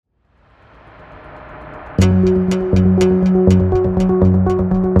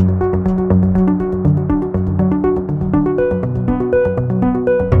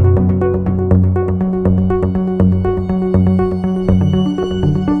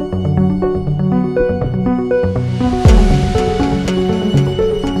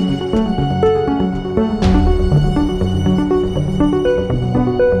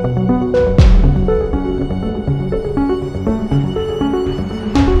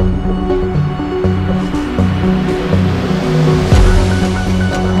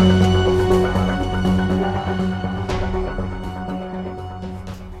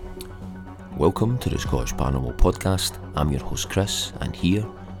Welcome to the Scottish Paranormal Podcast. I'm your host Chris, and here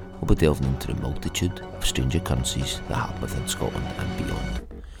we'll be delving into the multitude of strange occurrences that happen within Scotland and beyond.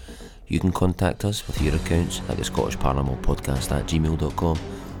 You can contact us with your accounts at the Scottish Paranormal Podcast at gmail.com.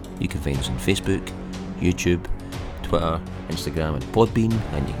 You can find us on Facebook, YouTube, Twitter, Instagram and Podbean,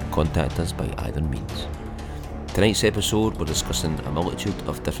 and you can contact us by either means. Tonight's episode we're discussing a multitude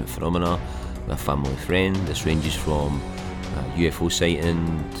of different phenomena with a family friend. This ranges from UFO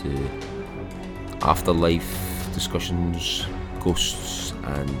sighting to afterlife discussions, ghosts,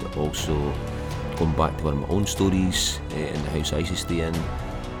 and also going back to one of my own stories in the house I used to stay in,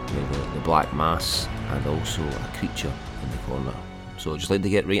 with the black mass and also a creature in the corner. So I'd just like to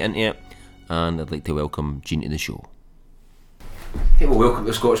get right into it, and I'd like to welcome Jean to the show. Hey, well, welcome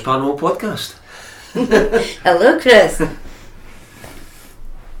to the Scottish Paranormal Podcast. Hello, Chris.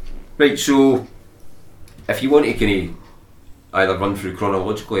 Right, so if you want to kind of either run through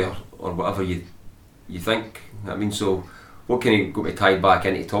chronologically or whatever you think, I mean, so what can you go to tie back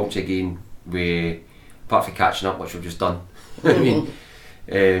into talk to you again with, apart from catching up, which we've just done, I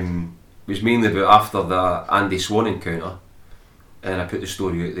mean, was mainly about after the Andy Swan encounter, and I put the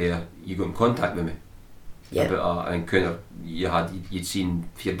story out there, you got in contact with me about an encounter you'd seen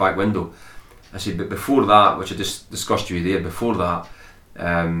through your back window. I said, but before that, which I just discussed with you there, before that,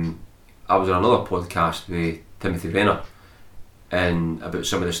 I was on another podcast with Timothy Renner, and about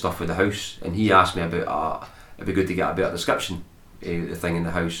some of the stuff with the house, and he asked me about it'd be good to get a better description of the thing in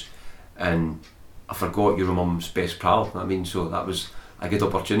the house, and I forgot you're my mum's best pal. I mean, so that was a good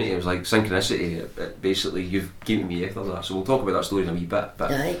opportunity. It was like synchronicity. Basically, you've given me after that, so we'll talk about that story in a wee bit.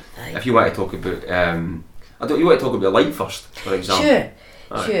 But Aye. if you want to talk about, you want to talk about light first, for example.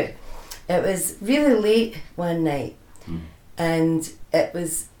 Sure. It was really late one night, and there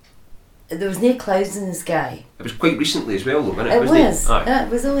was no clouds in the sky. It was quite recently as well, though, wasn't it? It was. Aye. It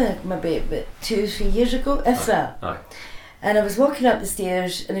was only maybe about 2 or 3 years ago, if that. Aye. And I was walking up the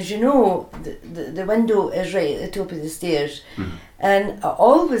stairs, and as you know, the window is right at the top of the stairs. And I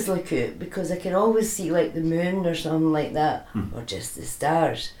always look out because I can always see like the moon or something like that, or just the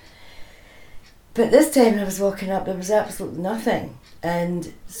stars. But this time I was walking up, there was absolutely nothing.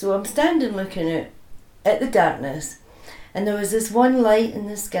 And so I'm standing looking out at the darkness, and there was this one light in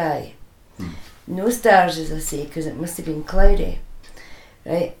the sky. No stars, as I say, because it must have been cloudy,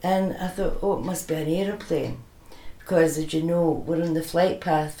 right? And I thought, oh, it must be an aeroplane, because as you know, we're on the flight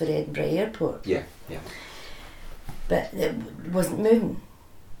path for Edinburgh Airport. Yeah. But it wasn't moving.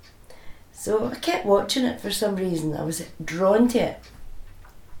 So I kept watching it for some reason. I was drawn to it.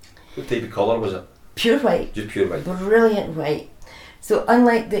 What type of colour was it? Pure white. Just pure white. Brilliant white. So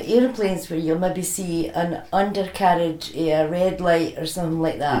unlike the aeroplanes where you'll maybe see an undercarriage, a red light or something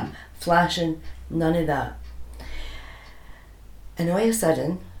like that, flashing, none of that. And all of a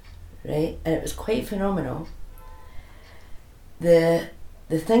sudden, right, and it was quite phenomenal, the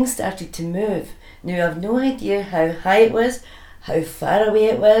thing started to move. Now I've no idea how high it was, how far away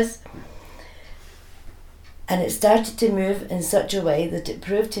it was, and it started to move in such a way that it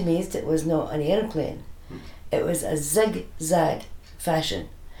proved to me that it was not an aeroplane. It was a zigzag fashion,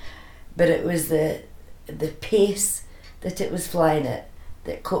 but it was the pace that it was flying at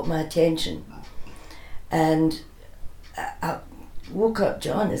that caught my attention. And I woke up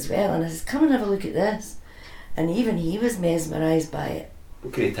John as well, and I said, come and have a look at this. And even he was mesmerised by it.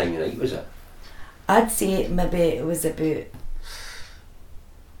 What kind of time of night was it? I'd say maybe it was about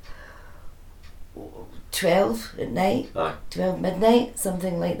 12 at night. Aye. 12 midnight,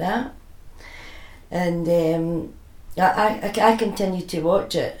 something like that. And I continued to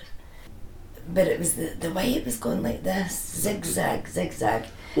watch it, but it was the way it was going like this, zigzag.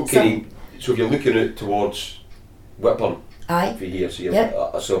 Okay, so if you're looking out towards Whitburn, Aye. for here, so you're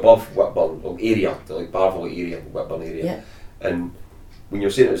Yep. so above Whitburn, area, like Barville area, Whitburn area, Yep. and when you're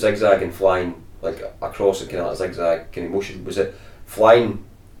saying it was zigzag and flying like across a kind of zigzag kind of motion, was it flying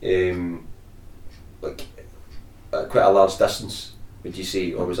like at quite a large distance, would you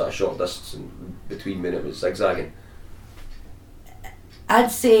say, or was it a short distance in between when it was zigzagging? I'd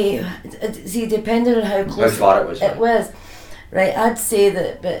say, see, depending on how close far it was, it was, right, I'd say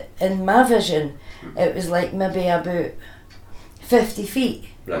that, but in my vision, it was like maybe about 50 feet.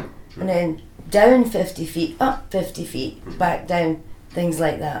 Right. And then down 50 feet, up 50 feet, back down, things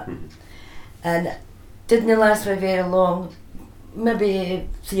like that. And didn't last for very long, maybe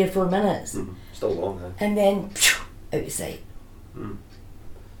 3 or 4 minutes. Still long, huh? And then, out of sight.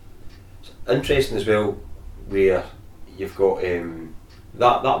 It's interesting as well, where you've got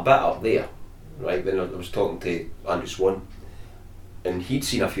that bit up there, right? When I was talking to Andrew Swan, and he'd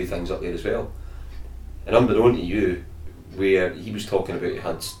seen a few things up there as well. And unbeknown to you, where he was talking about, he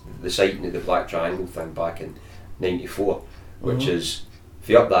had the sighting of the Black Triangle thing back in '94, which is, if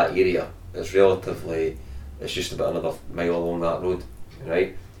you're up that area, it's relatively, it's just about another mile along that road,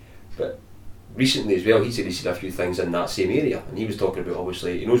 right? But recently as well, he said he'd seen a few things in that same area, and he was talking about,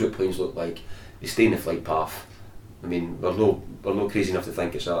 obviously, he knows what planes look like, they stay in the flight path. I mean, we're no crazy enough to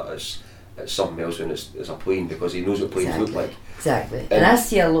think it's something else when it's a plane, because he knows what planes look like. Exactly. And I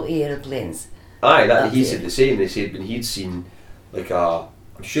see a lot of aeroplanes. Aye, that he said the same. They said when he'd seen like I'm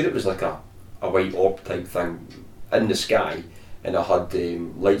sure it was like a white orb type thing in the sky, and it had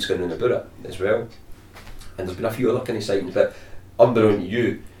lights going in about it as well. And there's been a few other kind of sightings, but unbeknown to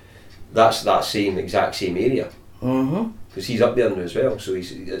you, that's that exact same area. Because he's up there now as well, so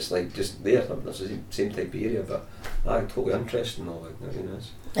it's like just there. It's the same type of area, but totally interesting. All like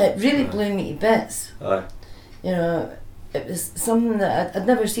that, it really blew me to bits. Aye. You know, it was something that I'd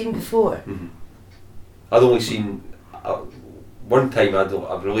never seen before. I'd only seen one time.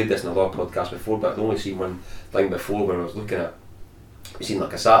 I've relayed this in a lot of podcasts before, but I'd only seen one thing before when I was looking at. We seen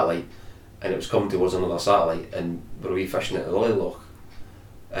like a satellite, and it was coming towards another satellite, and we were away fishing at the Lily Loch,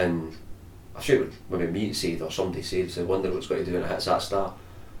 and I'm sure it was maybe me said or somebody said, so I wonder what it's going to do when it hits that star,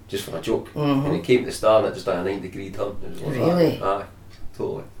 just for a joke. And it came to the star and it just done a 9-degree turn. It was like really? That. Aye,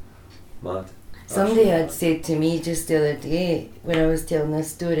 totally mad. Somebody had said to me just the other day when I was telling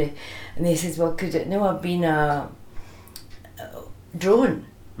this story, and they said, well, could it not have been a drone?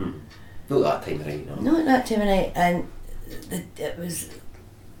 Not that time of night, no. Not that time of night, and it was,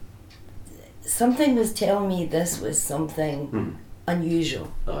 something was telling me this was something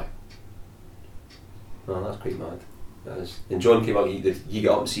unusual. Aye. No, that's quite mad. That is. And John came out, he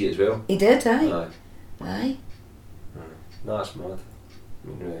got up and see it as well? He did, aye. Aye. Aye. No, that's mad. I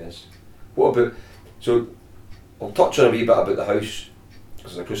mean, it really is. What about, so I'll touch on a wee bit about the house,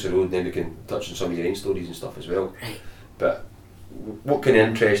 because it's across the road, and then we can touch on some of your own stories and stuff as well. Right. But what kind of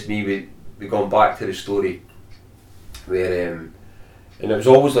interested me, we gone back to the story where, and it was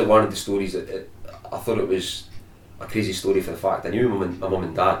always like one of the stories that I thought it was a crazy story for the fact I knew my mum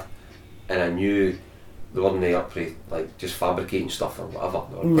and dad, and I knew they weren't up for like just fabricating stuff or whatever.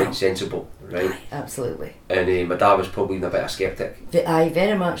 They were quite sensible, right? Aye, absolutely. And my dad was probably a bit of a skeptic. Aye,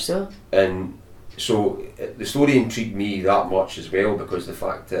 very much so. And so the story intrigued me that much as well, because the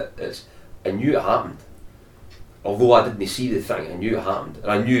fact that I knew it happened. Although I didn't see the thing, I knew it happened. And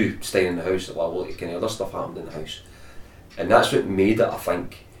I knew staying in the house that kind of other stuff happened in the house. And that's what made it, I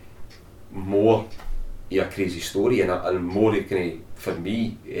think, more a crazy story and more kind of, for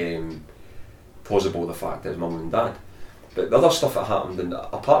me, plausible the fact that it was mum and dad. But the other stuff that happened, and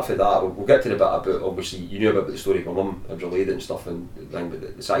apart from that, we'll get to the bit about, obviously you knew about the story my mum had relayed it and stuff, and the thing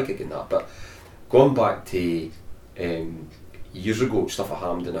with the psychic and that, but going back to years ago, stuff that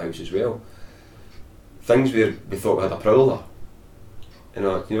happened in the house as well. Things where we thought we had a prowler. You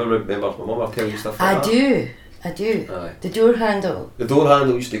know, you never remember my mum telling you stuff like that? I do. Aye. The door handle. The door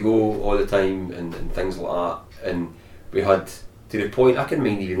handle used to go all the time and things like that, and we had, to the point, I couldn't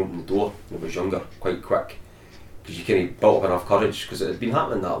mind even opening the door when I was younger, quite quick, because you kind of built up enough courage, because it had been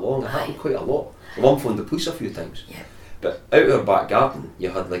happening that long. It happened quite a lot. My mum phoned the police a few times. Yeah. But out of our back garden, you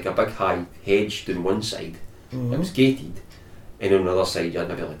had like a big high hedge down one side, it was gated, and on the other side you had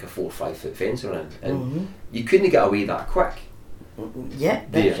maybe like a 4 or 5 foot fence around, and you couldn't get away that quick. Yeah,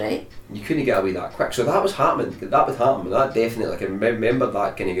 that's right. You couldn't get away that quick, so that was happening. That would happen. That definitely. I can remember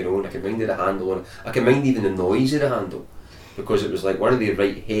that kind of going on. I can mind of the handle on it. I can mind even the noise of the handle, because it was like one of the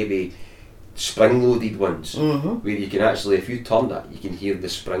right heavy, spring-loaded ones, where you can actually, if you turned it, you can hear the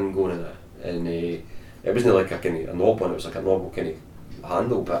spring going in it, and it wasn't like a kind of a knob one. It was like a normal kind of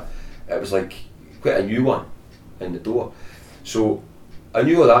handle, but it was like quite a new one in the door. So I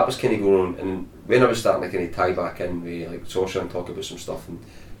knew all that was kind of going on, and when I was starting to kind of tie back in with like Saoirse and talk about some stuff, and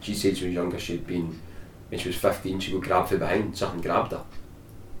she said she was younger, she'd been, when she was 15, she would grab from behind, something grabbed her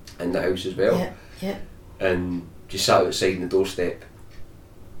in the house as well. Yeah. And she sat outside on the doorstep,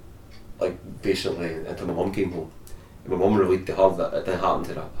 like basically until my mum came home. And my mum relayed to her that it did happen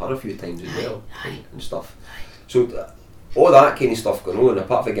to her a few times as well, and stuff. So all that kind of stuff going on,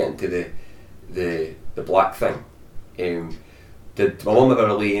 apart from getting to the black thing. Did my mum ever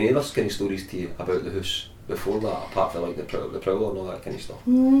relay any other kind of stories to you about the house before that, apart from like the prowler and all that kind of stuff?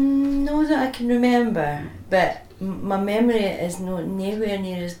 No, that I can remember, but my memory is nowhere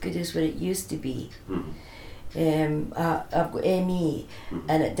near as good as what it used to be. I've got ME,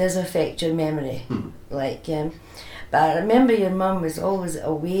 and it does affect your memory. But I remember your mum was always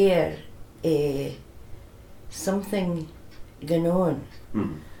aware something going on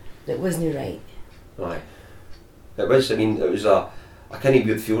that wasn't right. Right. It was. I mean, it was a kind of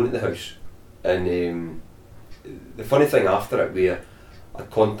weird feeling in the house, and the funny thing after it, where I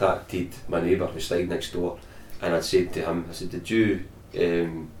contacted my neighbour who stayed next door, and I'd said to him, I said, did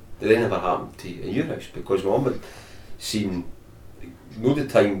it ever happen to you in your house? Because my mum had seen, the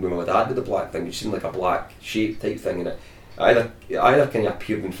time when my dad did the black thing, it seemed like a black shape type thing, and it either kind of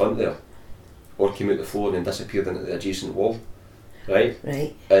appeared in front there, or came out the floor and then disappeared into the adjacent wall, right?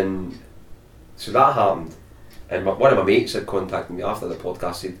 Right. And so that happened, and one of my mates had contacted me after the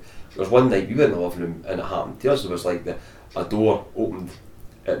podcast, said, there was one night we were in the living room and it happened to us. There was like a door opened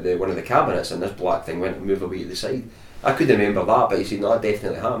at one of the cabinets, and this black thing went and moved away to the side. I couldn't remember that, but he said, no, that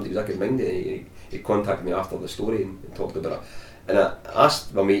definitely happened. He was, I could mind it. He contacted me after the story and talked about it. And I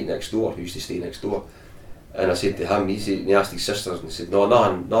asked my mate next door, who used to stay next door, and I said to him, he asked his sisters, and he said, no,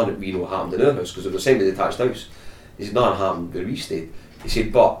 nothing that we know happened in our house, because it was a semi-detached house. He said, nothing happened where we stayed. He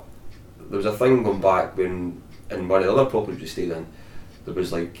said, but there was a thing going back when, in one of the other properties we stayed in, there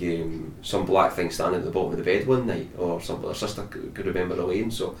was like some black thing standing at the bottom of the bed one night, or something her sister could remember Elaine.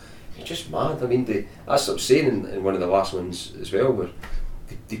 So it's just mad. I mean, that's what I'm saying in one of the last ones as well, where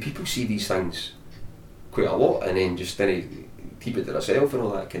do people see these things quite a lot and then just keep it to themselves and all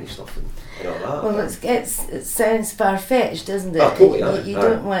that kind of stuff and all that. Well, it sounds far-fetched, doesn't it? Oh, totally, you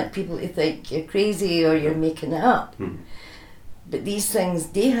don't want people to think you're crazy or you're making it up. But these things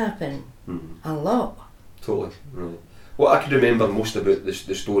do happen a lot. Totally, right. What I could remember most about the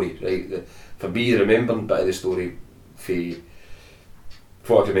story, right? For me, remembering a bit of the story,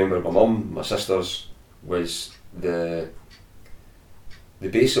 what I could remember of my mum, my sisters, was the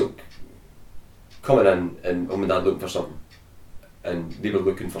basic coming in and mum and dad looking for something, and they were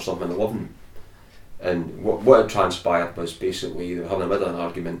looking for something in the living room. And what had transpired was basically they were having a bit of an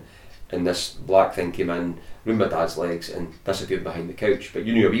argument, and this black thing came in, ruined my dad's legs, and disappeared behind the couch. But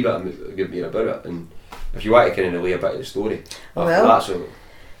you knew a wee bit about it, and if you want to kind of relay a bit of the story,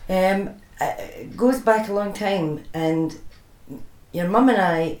 it goes back a long time, and your mum and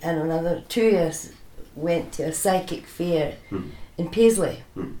I and another two of us went to a psychic fair in Paisley,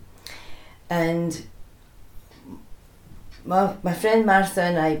 and my friend Martha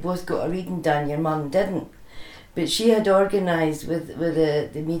and I both got a reading done. Your mum didn't, but she had organised with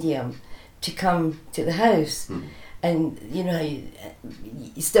the medium to come to the house. And you know how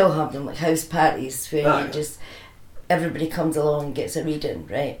you still have them, like house parties where everybody comes along and gets a reading,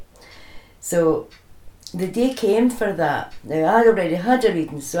 right? So the day came for that. Now I'd already had a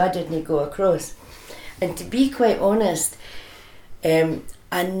reading, so I didn't go across. And to be quite honest, I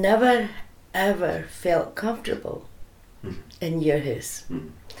never ever felt comfortable in your house.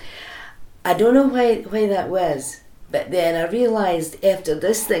 I don't know why that was, but then I realised after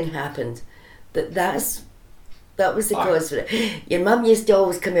this thing happened that was the cause for it. Your mum used to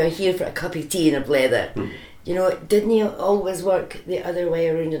always come out here for a cup of tea and a blether. You know, it didn't always work the other way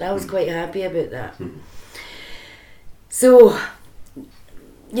around, and I was quite happy about that. So,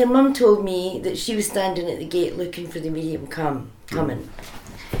 your mum told me that she was standing at the gate looking for the medium coming.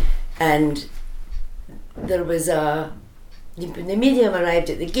 And there was when the medium arrived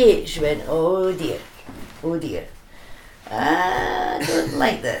at the gate, she went, oh dear, I don't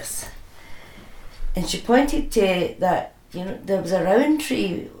like this. And she pointed to that, you know, there was a round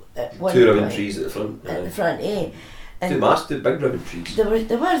tree at one Two round trees at the front. At the front, eh? And two big round trees. They were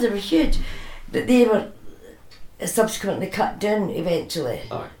huge. But they were subsequently cut down eventually.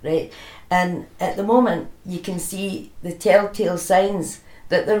 Right? And at the moment you can see the telltale signs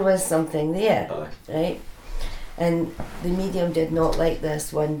that there was something there. Right? And the medium did not like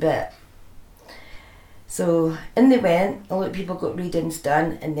this one bit. So in they went, a lot of people got readings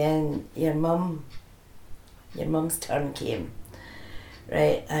done, and then your mum's turn came,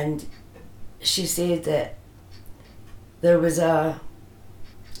 right? And she said that there was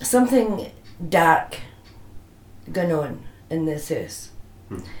something dark going on in this house.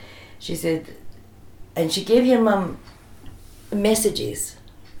 She said, and she gave your mum messages,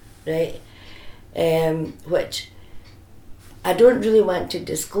 right? Which I don't really want to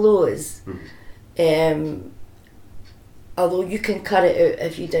disclose. Although you can cut it out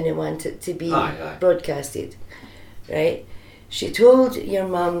if you didn't want it to be broadcasted, right? She told your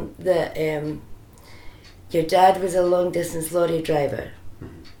mum that your dad was a long distance lorry driver,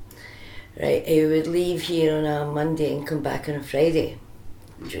 right? He would leave here on a Monday and come back on a Friday,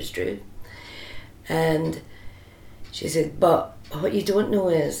 which was true. And she said, but what you don't know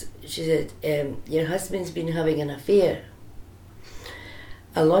is, she said, your husband's been having an affair,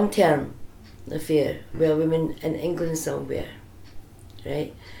 a long-term affair with a woman in England somewhere,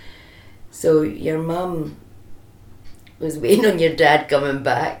 right? So your mum was waiting on your dad coming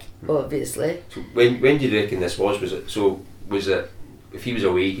back, obviously. So when do you reckon this was? Was it, if he was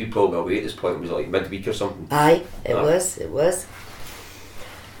away, he'd probably away at this point, was it like midweek or something? Aye, it was.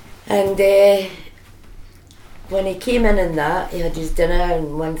 And when he came in and that, he had his dinner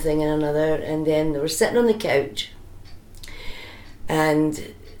and one thing and another, and then they were sitting on the couch,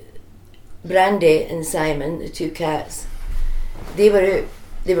 and Brandy and Simon, the two cats, they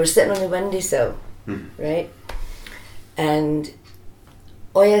were sitting on the windowsill, right? And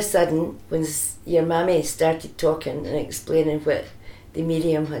all of a sudden, when your mammy started talking and explaining what the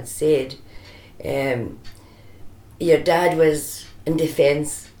medium had said, your dad was in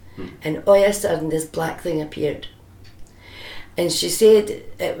defence, and all of a sudden this black thing appeared. And she said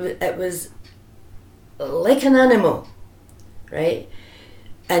it was like an animal, right?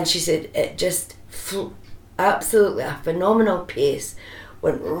 And she said it just flew, absolutely a phenomenal pace,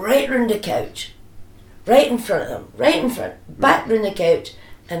 went right round the couch, right in front of them, back round the couch,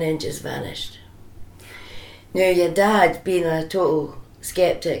 and then just vanished. Now your dad, being a total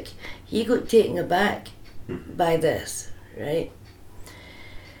skeptic, he got taken aback by this, right?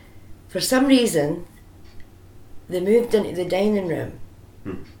 For some reason, they moved into the dining room,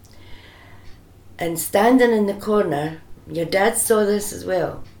 and standing in the corner, your dad saw this as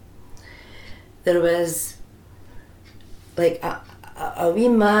well, there was like a wee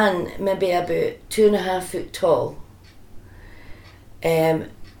man, maybe about 2.5 foot tall,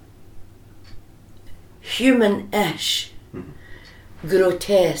 human-ish,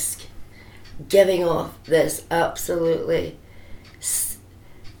 grotesque, giving off this absolutely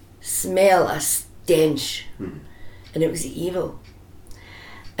smell, a stench, and it was evil.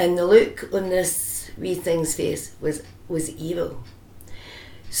 And the look on this wee thing's face was evil.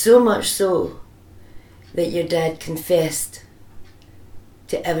 So much so that your dad confessed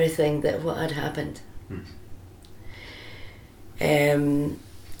to everything that what had happened. The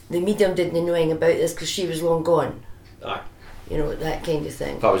medium didn't know anything about this because she was long gone. Aye. You know, that kind of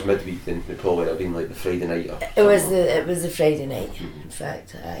thing. If that was midweek, then it probably would have been like the Friday night. Or it was the Friday night, in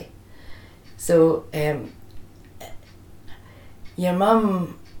fact. Aye. So your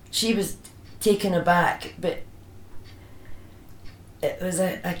mum, she was taken aback, but it was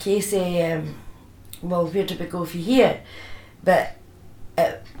a case of well, where do we go from here? But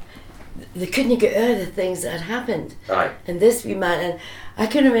they couldn't get out of the things that had happened. Aye. And this wee man, and I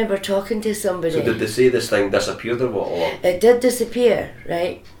can remember talking to somebody. So did they say this thing disappeared or what? Or? It did disappear,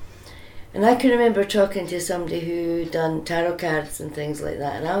 right? And I can remember talking to somebody who done tarot cards and things like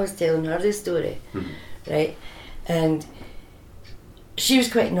that, and I was telling her the story, right? And she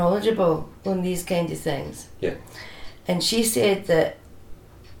was quite knowledgeable on these kind of things. Yeah. And she said that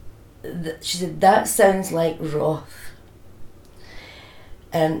that sounds like wrath.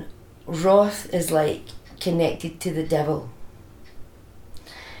 And wrath is like connected to the devil.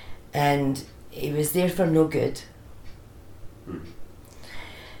 And he was there for no good.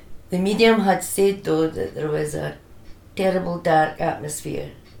 The medium had said though that there was a terrible dark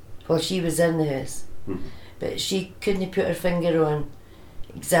atmosphere while she was in the house. But she couldn't put her finger on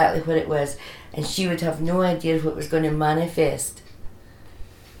exactly what it was, and she would have no idea what was going to manifest.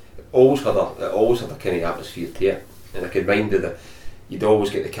 It always had a kind of atmosphere to it, and I can mind that you'd always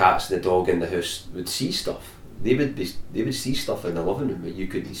get the cats and the dog in the house would see stuff. They would see stuff in the living room that you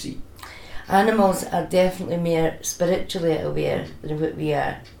couldn't see. Animals are definitely more spiritually aware than what we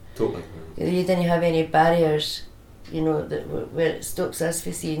are. Totally. You didn't have any barriers, you know, where it stops us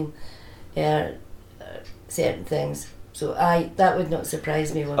from seeing certain things. So that would not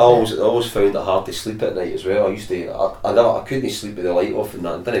surprise me. I always found it hard to sleep at night as well. I couldn't sleep with the light off and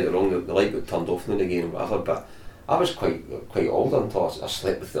that. And didn't get wrong, the light got turned off now and again or whatever, but I was quite old until I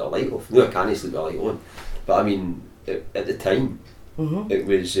slept with the light off. Now I can't sleep with the light on. But I mean, at the time, it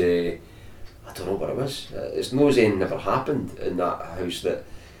was, I don't know what it was. It's no as anything never happened in that house that,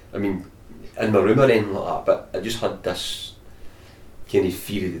 I mean, in my room or anything like that, but I just had this kind of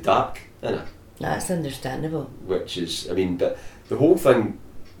fear of the dark in it. That's understandable. Which is, I mean, but the whole thing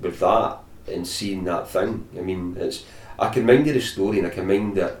with that and seeing that thing, I mean, I can mind of the story, and I can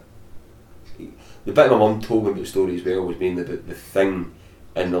mind that the bit my mum told me about the story as well was mainly about the thing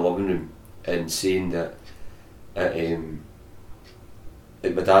in the living room and saying that like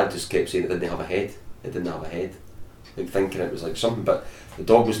my dad just kept saying it didn't have a head. It didn't have a head. Like thinking it was like something, but the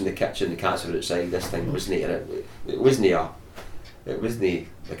dog was in the kitchen, the cats were outside. This thing wasn't it wasn't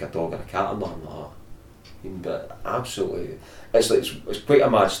like a dog or a cat or nothing like that. I mean, but absolutely, it's quite a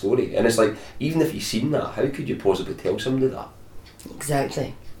mad story, and it's like even if you've seen that, how could you possibly tell somebody that?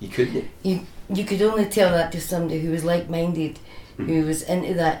 Exactly. You couldn't. You could only tell that to somebody who was like-minded, who was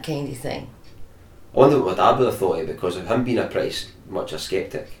into that kind of thing. I wonder what my dad would have thought of it, because of him being a pretty much a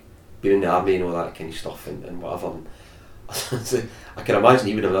sceptic, being in the army and all that kind of stuff and whatever. And I can imagine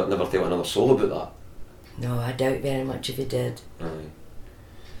he would have never told another soul about that. No, I doubt very much if he did. Aye.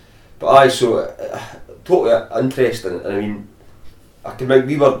 But so totally interesting. And I mean, I can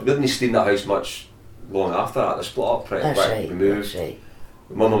remember we didn't stay in that house much long after that. They split up pretty quick. Right, we moved. That's right.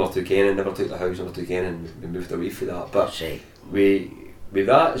 My mum never took in, never took the house, never took in, and we moved away from that. But That's right. with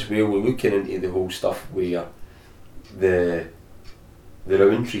that as well, we're looking into the whole stuff where the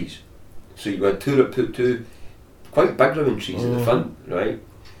rowan trees. So you had two quite big rowan trees at the front, right?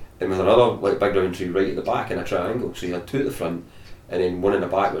 And with another like big rowan tree right at the back in a triangle. So you had two at the front, and then one in the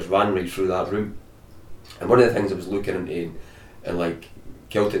back which ran right through that room. And one of the things I was looking into in like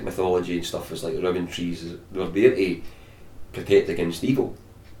Celtic mythology and stuff was like the rowan trees. They were there to protect against evil.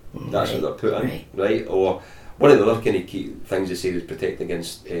 That's what they're put in, right? Or one of the other kind of key things they say was protect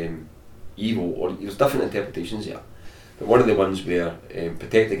against evil, or there's different interpretations here. But one of the ones were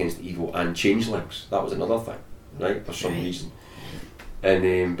protect against evil and changelings. That was another thing, right? For some reason.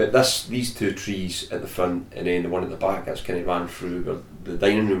 And but these two trees at the front and then the one at the back that's kind of ran through where the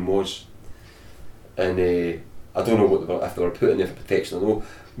dining room was. And I don't know if they were put in there for protection. I know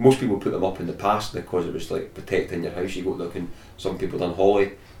most people put them up in the past because it was like protecting your house. You go looking. Some people done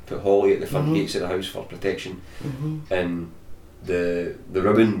put holly at the front gates of the house for protection. And the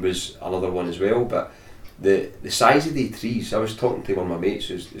ribbon was another one as well. But the size of the trees, I was talking to one of my mates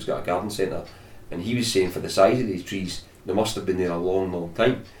who's got a garden centre, and he was saying for the size of these trees, they must have been there a long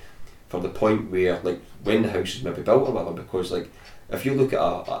time, for the point where like when the house is maybe built or whatever, because like if you look at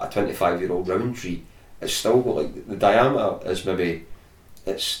a 25-year-old rowan tree, it's still got like the diameter is maybe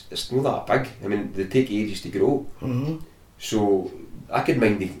it's not that big. I mean they take ages to grow. So I could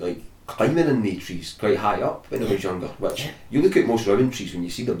mind like climbing in the trees quite high up when I was younger, which you look at most rowan trees when you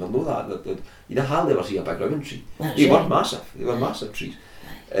see them, they'll know that you hardly ever see a big rowan tree. They were massive trees.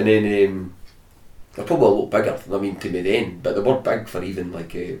 And then they're probably a lot bigger, I mean, to me then, but they were big for even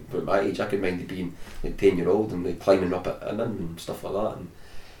like at my age. I could mind being like 10-year-old and like climbing up it and stuff like that.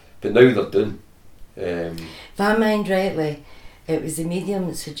 But now they're done. If I mind rightly, it was the medium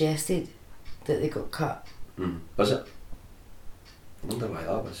that suggested that they got cut. Was it? I wonder why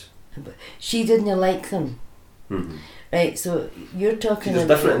that was. But she didn't like them. Right, so you're talking there's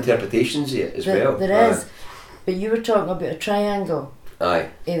different interpretations here as well. There is, but you were talking about a triangle.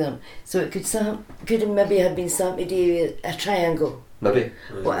 Aye. Either. So it could maybe have been something to do with a triangle. Maybe.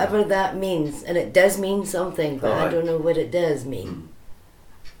 Whatever that means, and it does mean something, but I don't know what it does mean.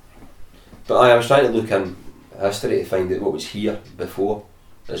 But I was trying to look in history to find out what was here before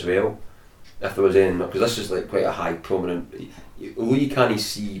as well. If there was any, because this is like quite a high prominent, although you can't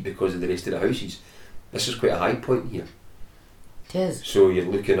see because of the rest of the houses, this is quite a high point here. It is. So you're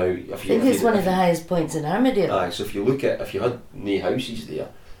looking out. I think it's one of the highest points in Armadale. Aye, so if you had no houses there,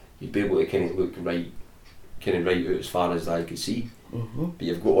 you'd be able to kind of look right out as far as the eye could see. But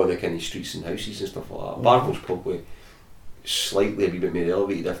you've got all the kind of streets and houses and stuff like that. Barville's probably slightly a wee bit more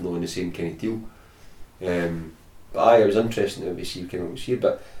elevated, if not in the same kind of deal. But aye, it was interesting to see kind of what was here.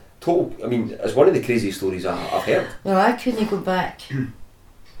 But total, I mean, it's one of the crazy stories I've heard. Well, I couldn't go back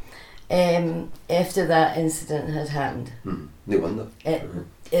after that incident had happened. No wonder.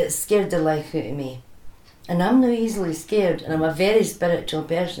 It scared the life out of me. And I'm not easily scared, and I'm a very spiritual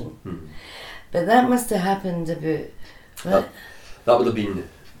person. But that must have happened about... That would have been,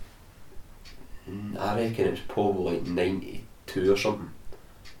 I reckon it was probably like 92 or something.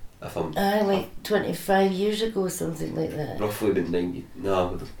 If I'm... like 25 years ago, something like that. Roughly about 90, no,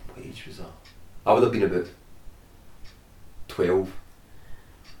 what age was that? I would have been about 12.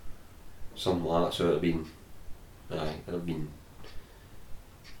 Something like that, so it'd have been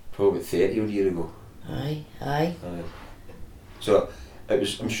probably 30 odd years ago. Aye. So it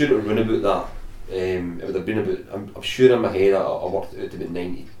was. I'm sure it would run about that. It would have been about. I'm sure in my head I worked it out to about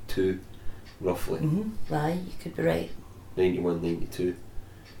 92, roughly. Aye, you could be right. 91, 92.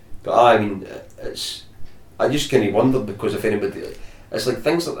 But I mean, it's. I just kind of wondered because if anybody, it's like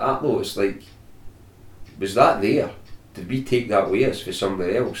things like that though. It's like, was that there? Did we take that away as for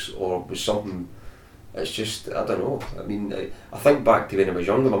somebody else, or was something? It's just, I don't know. I mean, I think back to when I was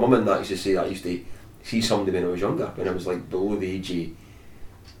younger. My mum and that used to say that I used to see somebody when I was younger, when I was like below the age of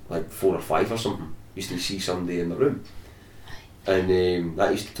like 4 or 5 or something. Used to see somebody in the room, and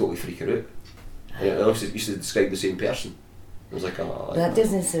that used to totally freak her out. And it also used to describe the same person. It was like that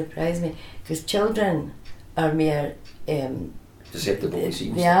doesn't surprise me, because children are mere susceptible to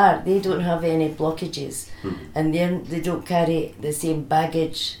scenes. They don't have any blockages, and they don't carry the same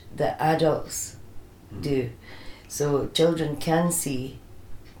baggage that adults do. So children can see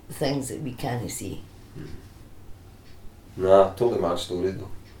things that we can't see. Nah, totally mad story though.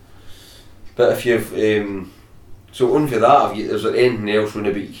 But if you've so on for that, is there anything else round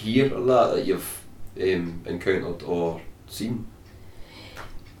about here or that you've encountered or seen?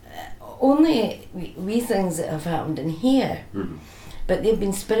 Only wee things that have happened in here, but they've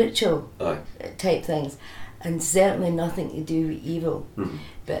been spiritual type things, and certainly nothing to do with evil.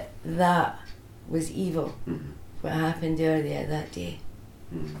 But that was evil, what happened earlier that day.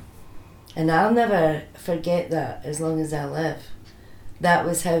 And I'll never forget that as long as I live. That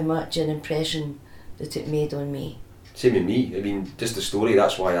was how much an impression that it made on me. Same with me. I mean, just the story,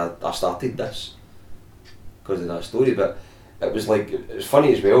 that's why I started this, because of that story. But it was like, it was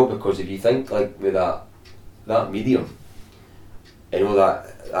funny as well, because if you think like with that medium and all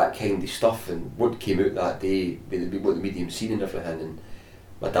that kind of stuff, and what came out that day, what the medium seen and everything, and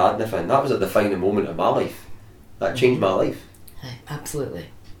my dad and everything, that was a defining moment in my life. That changed my life. Absolutely.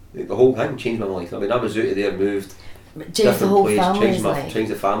 The whole thing changed my life. I mean, I was out of there, moved, changed the whole family's life.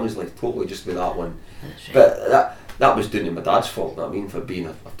 Changed the family's life totally just with that one. That's right. But that was down to my dad's fault, you know what I mean, for being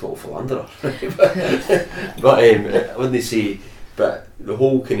a total philanderer. But when they say, but the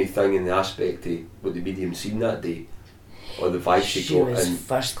whole kind of thing in the aspect of what the medium seen that day, or the vibes she got, was and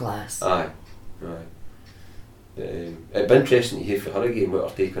first class. Aye. It'd be interesting to hear from her again what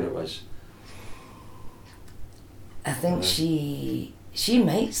her take on it was. I think she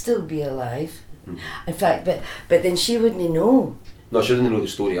might still be alive. In fact, but then she wouldn't know. No, she didn't know the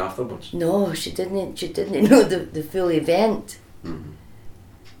story afterwards. No, she didn't know the full event. And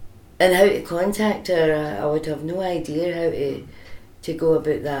how to contact her, I would have no idea how to go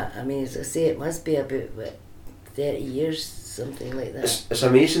about that. I mean, as I say, it must be about 30 years, something like that. It's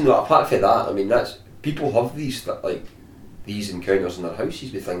amazing though. Apart from that, I mean, that's people have these encounters in their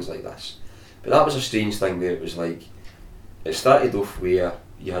houses with things like this. But that was a strange thing where it was like, it started off where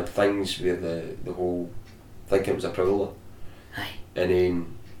you had things where the whole thinking it was a prowler. Aye. And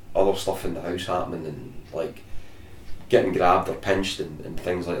then other stuff in the house happening, and like getting grabbed or pinched and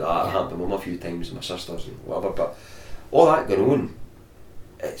things like that. Yeah. It happened to Mum a few times and my sisters and whatever, but all that going on,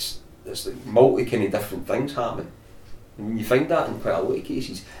 it's like multi kind of different things happening. And you find that in quite a lot of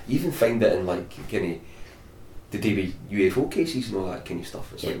cases. You even find it in like kind of the do with UFO cases and all that kind of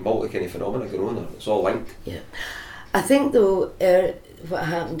stuff. It's like multi kind of phenomena going on, it's all linked. Yeah. I think though what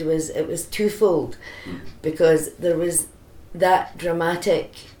happened was it was twofold, because there was that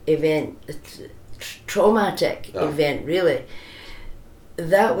dramatic event, traumatic event really,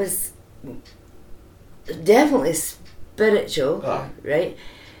 that was definitely spiritual, right?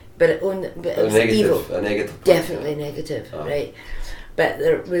 But it was evil. A negative. Definitely negative, right? But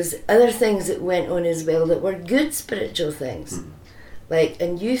there was other things that went on as well that were good spiritual things, like,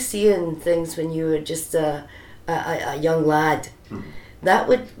 and you seeing things when you were just a young lad, that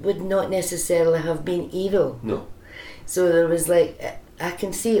would not necessarily have been evil. No. So there was like, I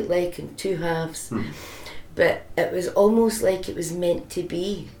can see it like in two halves, but it was almost like it was meant to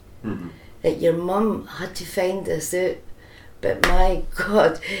be. That your mum had to find this out, but my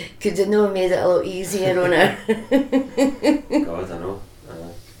God, could have not made it a lot easier on her. God, I know.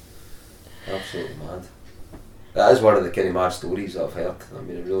 Absolutely mad. That is one of the kind of mad stories that I've heard. I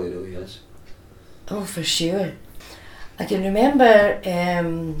mean, it really, really is. Oh, for sure. I can remember,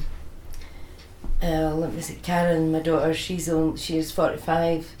 let me see, Karen, my daughter, she is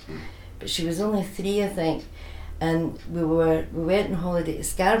 45, but she was only 3, I think, and we went on holiday to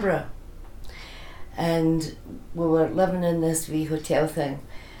Scarborough, and we were living in this wee hotel thing,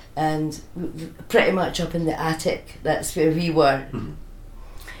 and pretty much up in the attic, that's where we were.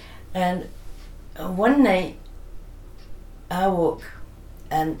 And one night I woke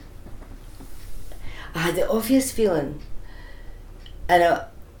and I had the obvious feeling, and I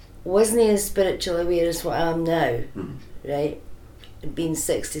wasn't as spiritual aware as what I am now, right? Being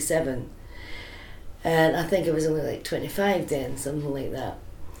 67, and I think I was only like 25 then, something like that,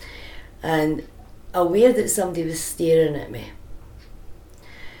 and aware that somebody was staring at me.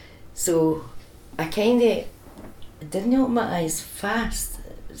 So I kind of didn't open my eyes fast.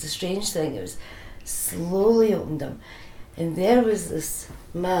 It was a strange thing. It was slowly opened them, and there was this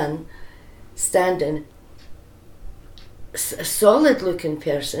man standing, a solid looking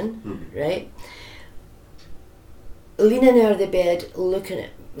person, right, leaning over the bed, looking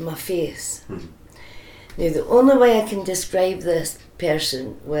at my face. Now, the only way I can describe this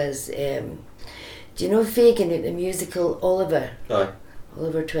person was, do you know Fagin at the musical Oliver? Aye.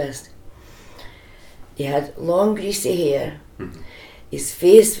 Oliver Twist. He had long greasy hair. His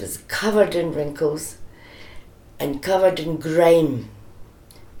face was covered in wrinkles and covered in grime.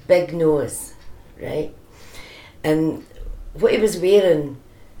 Big nose, right? And what he was wearing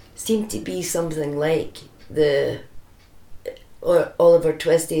seemed to be something like the Oliver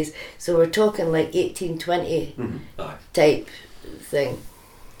Twist days. So we're talking like 1820 type thing.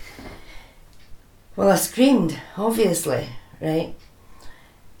 Well, I screamed, obviously, right?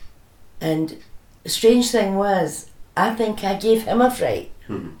 And the strange thing was, I think I gave him a fright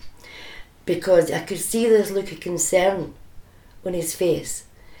because I could see this look of concern on his face,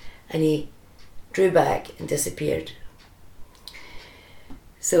 and he drew back and disappeared.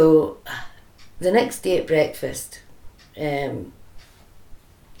 So the next day at breakfast, I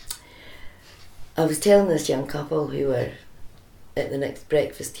was telling this young couple who were at the next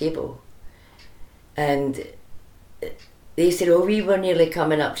breakfast table, and they said, oh, we were nearly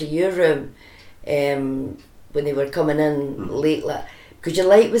coming up to your room when they were coming in late, because your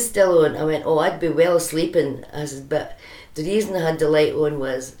light was still on. I went, oh, I'd be well sleeping. I said, but the reason I had the light on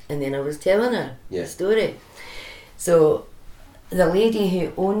was, and then I was telling her the story. So the lady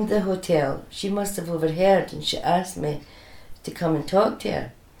who owned the hotel, she must have overheard, and she asked me to come and talk to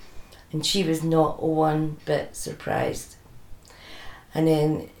her. And she was not one bit surprised. And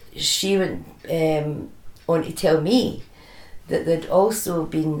then she went on to tell me that there'd also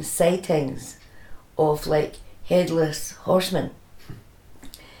been sightings of like headless horsemen.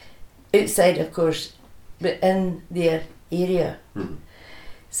 Outside, of course, but in their area.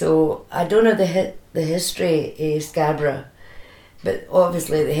 So I don't know the history of Scarborough, but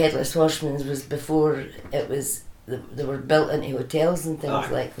obviously the headless horsemen was before it was, they were built into hotels and things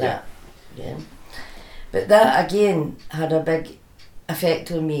like that. Yeah. But that again had a big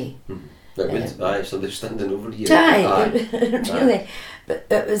effect on me. So they're standing over you. Really. But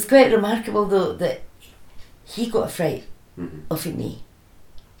it was quite remarkable though that he got a fright off of me.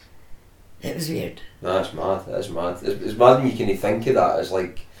 It was weird. That's mad. That's mad. It's mad when you can think of that as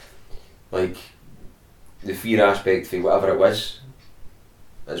like the fear aspect for whatever it was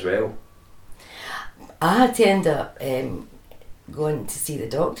as well. I had to end up going to see the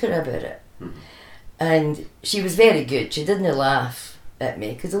doctor about it, and she was very good. She didn't laugh at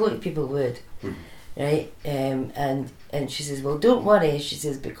me because a lot of people would, right? And she says, well, don't worry, she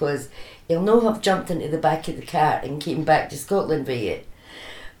says, because he'll no have jumped into the back of the car and came back to Scotland with you,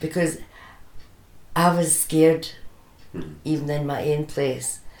 because I was scared, even in my own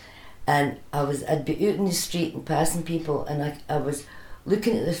place, and I'd be out in the street and passing people, and I was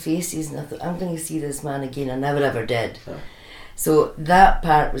looking at their faces, and I thought, I'm going to see this man again. I never ever did. So that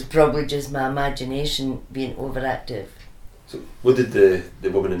part was probably just my imagination being overactive. So what did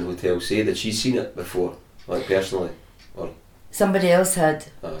the woman in the hotel say? Did she seen it before, like personally, or somebody else had?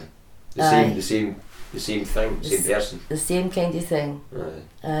 The same thing, same person. The same kind of thing.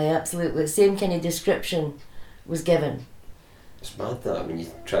 Absolutely. The same kind of description was given. It's mad that, I mean, you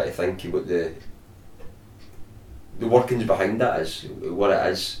try to think what the workings behind that is, what it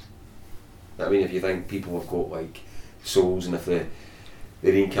is. I mean, if you think people have got like souls, and if they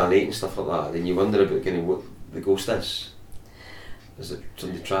reincarnate and stuff like that, then you wonder about kind of what the ghost is. Is it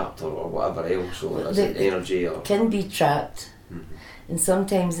somebody trapped or whatever else, or is it energy? Or can be trapped, and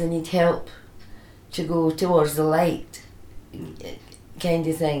sometimes they need help to go towards the light, kind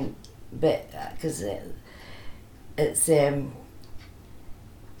of thing. But because it's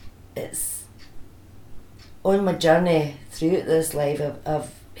on my journey through this life,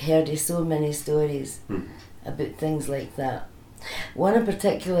 I've heard of so many stories about things like that. One in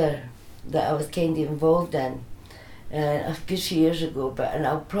particular that I was kind of involved in a good few years ago, and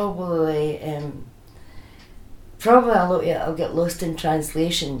I'll probably I'll get lost in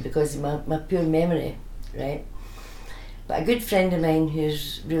translation because of my poor memory, right? But a good friend of mine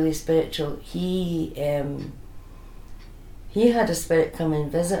who's really spiritual, he had a spirit come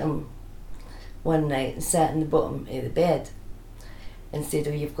and visit him one night and sat in the bottom of the bed and said,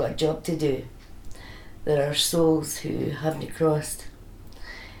 oh, you've got a job to do. There are souls who haven't crossed,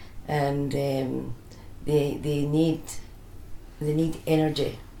 and they need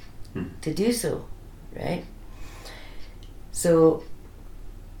energy to do so, right? So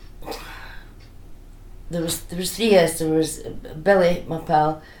there was three of us. There was Billy, my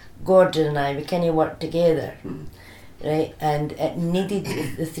pal, Gordon, and I. We kind of worked together, right? And it needed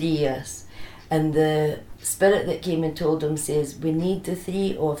the three of us. And the spirit that came and told him says, we need the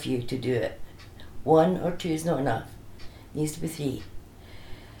three of you to do it. One or two is not enough. Needs to be 3.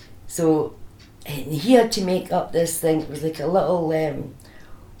 So and he had to make up this thing. It was like a little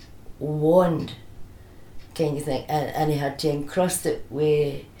wand kind of thing, and he had to encrust it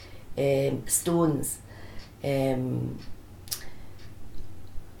with stones,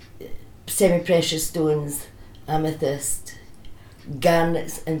 semi-precious stones, amethyst,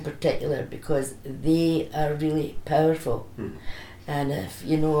 garnets in particular, because they are really powerful. And if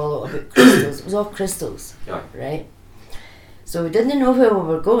you know a lot about crystals, it was all crystals, right? So we didn't know where we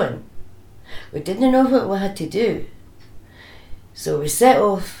were going. We didn't know what we had to do. So we set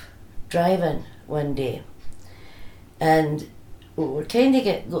off driving one day, and we were kind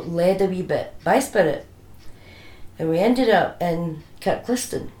of got led a wee bit by spirit, and we ended up in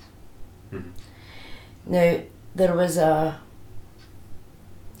Kirkliston. Now there was a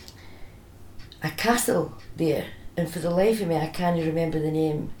castle there, and for the life of me I can't remember the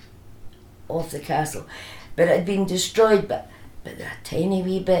name of the castle, but it had been destroyed, but a tiny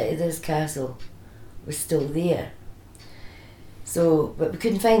wee bit of this castle was still there. So, but we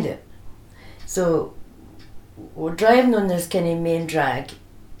couldn't find it. So we're driving on this kind of main drag,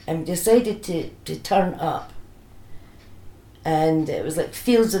 and we decided to turn up, and it was like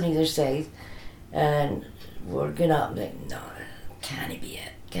fields on either side, and we're going up, like, no, can't be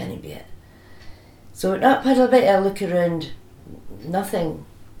it. So we went up, had a bit of a look around, nothing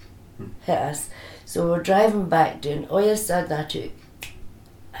hit us. So we're driving back down Oyastad, I took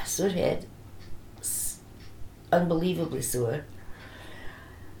a sore head, unbelievably sore.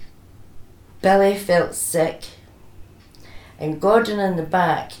 Billy felt sick, and Gordon in the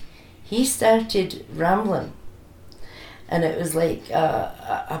back, he started rambling, and it was like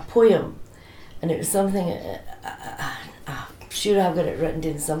a poem, and it was something, I'm sure I've got it written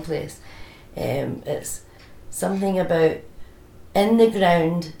down someplace. It's something about, in the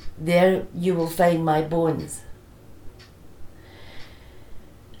ground, there you will find my bones.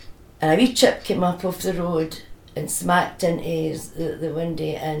 And a wee chip came up off the road and smacked into the window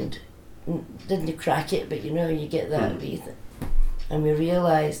and didn't crack it, but you know, you get that wee thing. And we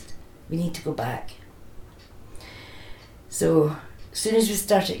realised we need to go back. So as soon as we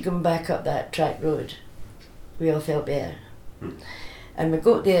started going back up that track road, we all felt better. And we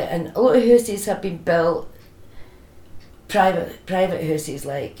got there, and a lot of houses have been built, private houses,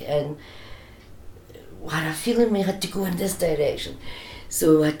 like, and we had a feeling we had to go in this direction.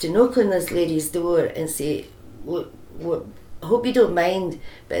 So I had to knock on this lady's door and say, look, I hope you don't mind,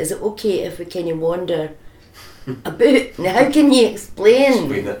 but is it okay if we kind of wander about? Now how can you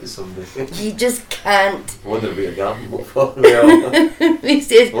explain that to somebody. You just can't. Wonder about your garden, what for? Well, We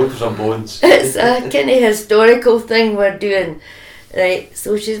said, look for some bones. it's a kind of historical thing we're doing, right?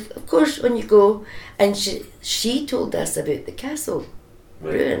 So she's, of course, when you go, and she told us about the castle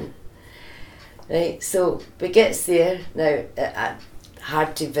ruin, right? So we gets there. Now,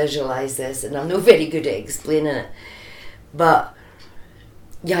 hard to visualise this, and I'm not very good at explaining it, but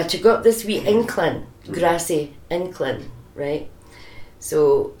you had to go up this wee incline, grassy incline, right?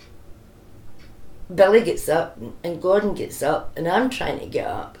 So Billy gets up and Gordon gets up, and I'm trying to get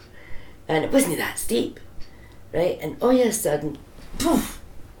up, and it wasn't that steep, right? And all of a sudden, poof,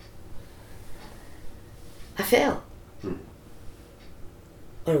 I fell.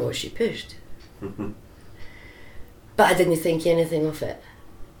 Or was she pushed? But I didn't think anything of it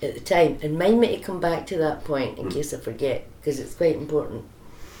at the time, and mind me to come back to that point in case I forget, because it's quite important.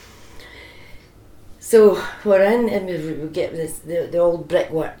 So we're in, and we get this, the old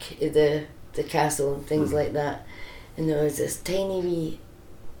brickwork of the castle and things like that, and there was this tiny wee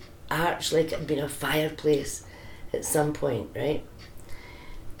arch, like it had been a fireplace at some point, right?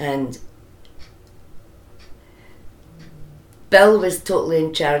 And Bill was totally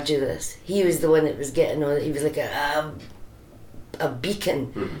in charge of this. He was the one that was getting on it. He was like a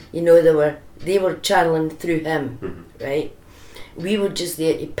beacon. You know, they were channeling through him, right? We were just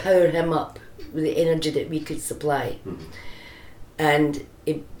there to power him up with the energy that we could supply. And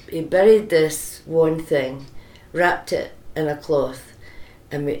he buried this one thing, wrapped it in a cloth,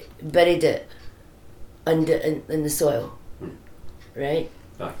 and we buried it under in the soil, right?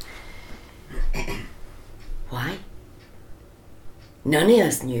 Why? None of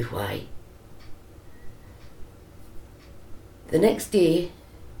us knew why. The next day,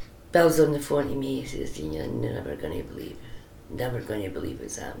 Bill's on the phone to me. He says, "You're never going to believe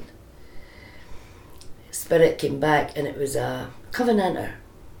what's happened." Spirit came back, and it was a Covenanter.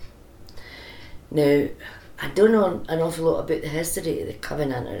 Now, I don't know an awful lot about the history of the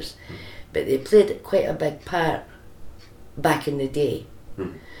Covenanters, but they played quite a big part back in the day,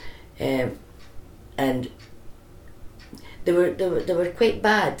 and they were quite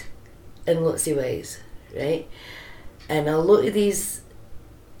bad in lots of ways, right? And a lot of these,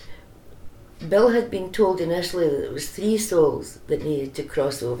 Bill had been told initially that there was 3 souls that needed to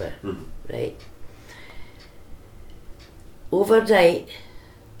cross over, right? Overnight,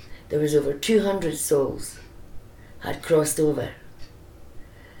 there was over 200 souls had crossed over.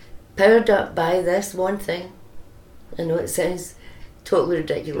 Powered up by this one thing. I know it sounds totally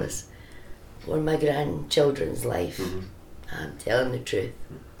ridiculous. Or my grandchildren's life. I'm telling the truth.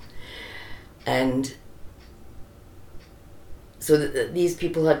 And so these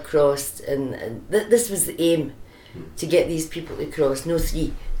people had crossed, and this was the aim, to get these people to cross. No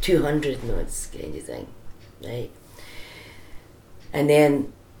 200 knots kind of thing, right? And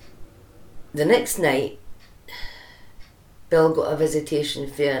then the next night, Bill got a visitation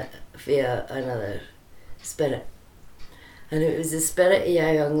via another spirit, and it was the spirit of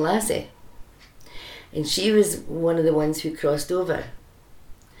a young lassie, and she was one of the ones who crossed over,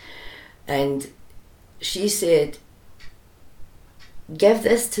 and she said, give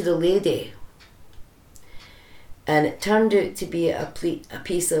this to the lady. And it turned out to be a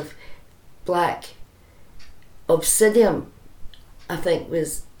piece of black obsidian, I think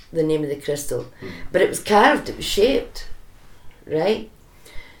was the name of the crystal. But it was carved, it was shaped, right?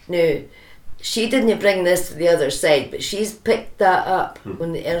 Now, she didn't bring this to the other side, but she's picked that up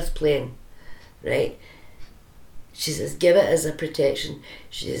on the earth plane, right? She says, give it as a protection.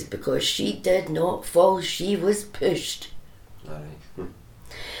 She says, because she did not fall, she was pushed. Aye.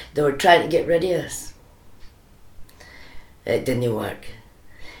 They were trying to get rid of us. It didn't work.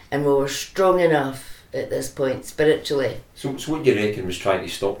 And we were strong enough at this point, spiritually. So what do you reckon was trying to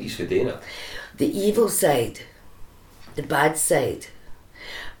stop these from doing it? The evil side, the bad side.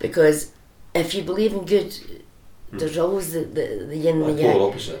 Because if you believe in good, there's always the yin and the yang. Polar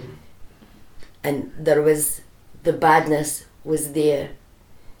opposite. And there was, the badness was there,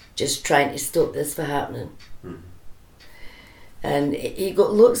 just trying to stop this from happening. And he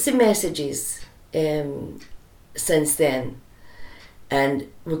got lots of messages since then, and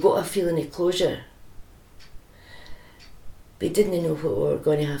we got a feeling of closure. We didn't know what we were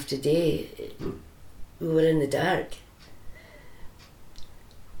going to have to do. We were in the dark.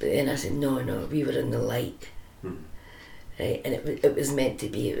 But then I said, no, we were in the light. Right? And it was meant to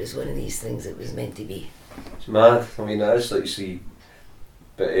be. It was one of these things that was meant to be. It's mad. I mean, it is, like you see,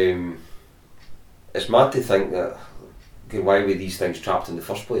 but it's mad to think that, why were these things trapped in the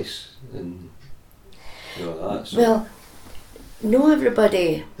first place? And that. So. Well, no,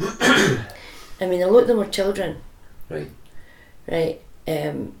 everybody. I mean, a lot of them were children. Right. Right.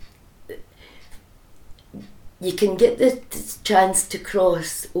 You can get the chance to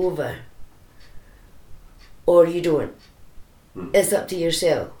cross over, or you don't. It's up to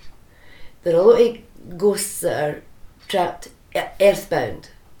yourself. There are a lot of ghosts that are trapped earthbound,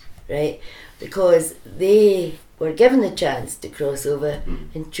 right? Because they were given the chance to cross over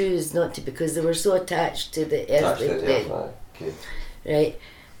and choose not to, because they were so attached to the earthly plane. Okay. Right?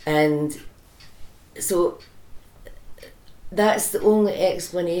 And so that's the only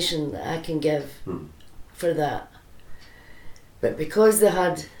explanation that I can give for that. But because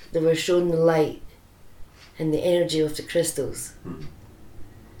they were shown the light and the energy of the crystals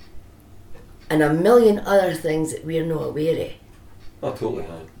and a million other things that we're not aware of. Oh, totally,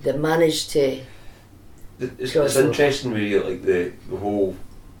 huh? They managed to. It's interesting where you like the whole,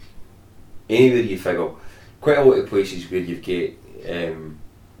 anywhere you figure, quite a lot of places where you get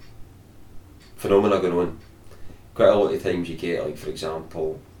phenomena going on. Quite a lot of times you get, like, for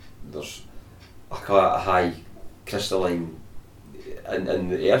example, there's a high crystalline in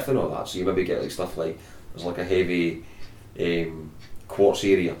the earth and all that, so you maybe get like stuff like, there's like a heavy quartz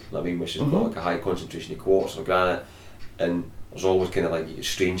area, which has got like a high concentration of quartz or granite, and there's always kind of like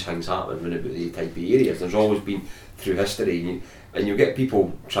strange things happening around about the type of areas. There's always been through history, and you get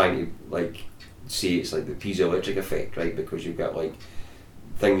people trying to like say it's like the piezoelectric effect, right? Because you've got like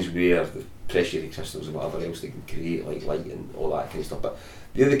things where the pressure of crystals and whatever else they can create like light and all that kind of stuff. But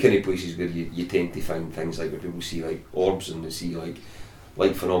the other kind of places where you tend to find things like where people see like orbs and they see like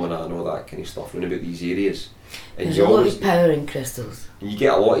light phenomena and all that kind of stuff around about these areas. And there's a lot of power in crystals. And you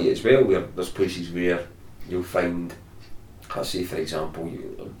get a lot of it as well, where there's places where you'll find, let's say for example,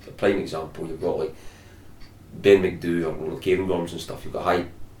 a prime example, you've got like Ben McDoo or Cairngorms and stuff, you've got high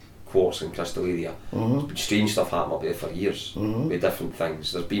quartz and crystal area. There's been strange stuff happening up there for years with different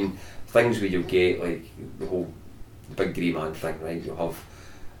things. There's been things where you'll get like the whole big grey man thing, right? You'll have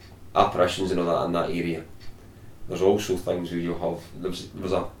apparitions and all that in that area. There's also things where you'll have, there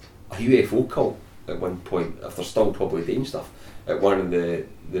was a UFO cult at one point, if they're still probably doing stuff, at one of the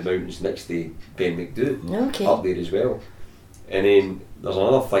mountains next to Ben McDoo, up there as well. And then there's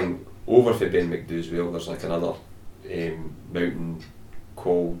another thing over for Ben McDoo as well, there's like another mountain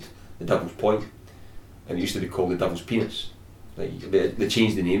called the Devil's Point, and it used to be called the Devil's Penis. Like they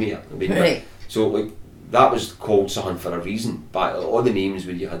changed the name of it. I mean, Right. so like that was called something for a reason. But all the names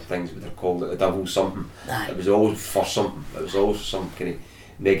where you had things where they're called like the Devil's something, Aye. it was always for something. It was always some kind of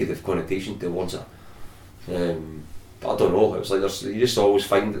negative connotation towards it. But I don't know. It was like you just always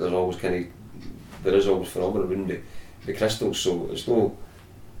find that there is always phenomena around the crystals. So it's no.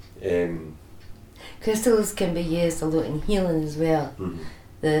 Crystals can be used a lot in healing as well. Mhm.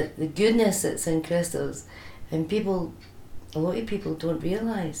 The goodness that's in crystals, and a lot of people don't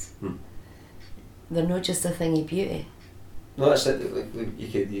realise they're not just a thing of beauty. No, that's it. Like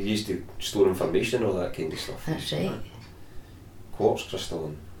you used to store information, all that kind of stuff. That's right. Quartz crystal,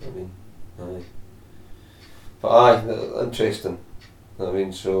 and I mean, aye. But aye, interesting. I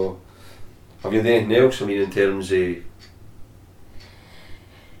mean, so have you done anything else? I mean, in terms of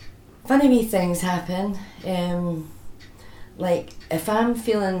Funny wee things happen. Like if I'm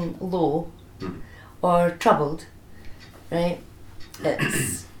feeling low or troubled, right,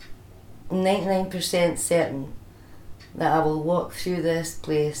 it's 99% certain that I will walk through this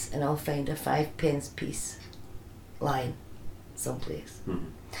place and I'll find a 5-pence piece lying someplace.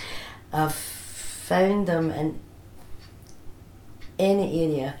 I've found them in any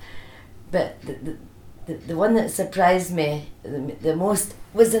area, but the one that surprised me the most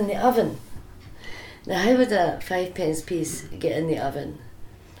was in the oven. Now, how would a 5-pence piece get in the oven?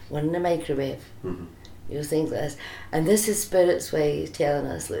 One in the microwave, you know, things like this. And this is Spirit's way of telling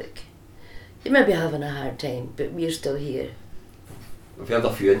us, look, you may be having a hard time, but we're still here. I've heard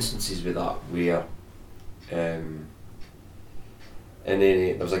a few instances with that where, and then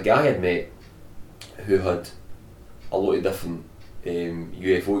there was a guy I'd met who had a lot of different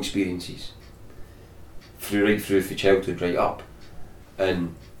UFO experiences right through from childhood right up,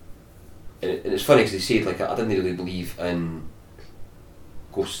 and it's funny because he said like I didn't really believe in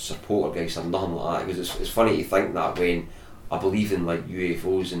ghosts or poltergeists or nothing like that, because it's funny to think that when I believe in like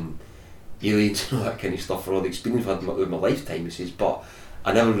UFOs and aliens and all that kind of stuff for all the experience I've had over my lifetime, he says, but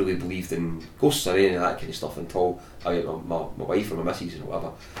I never really believed in ghosts or any of that kind of stuff until I met my wife or my missus and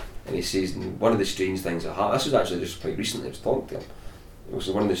whatever. And he says, and one of the strange things that happened, this was actually just quite recently, I was talking to him,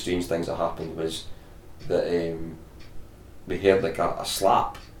 so one of the strange things that happened was that we heard like a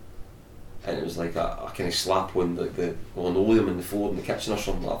slap, and it was like a kind of slap on the linoleum in the floor in the kitchen or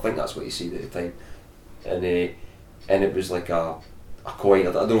something. I think that's what he said at the time, and it was like a coin.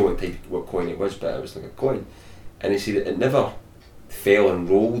 I don't know what coin it was, but it was like a coin, and he said it never fell and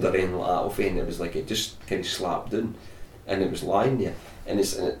rolled or anything like that off it. It was like it just kind of slapped down, and it was lying there. And he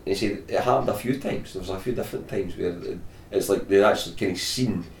said it happened a few times. There was a few different times where it's like they'd actually kind of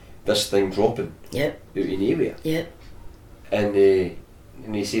seen this thing dropping out in the area. Yep. And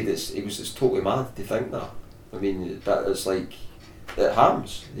he said it's totally mad to think that. I mean, that it's like it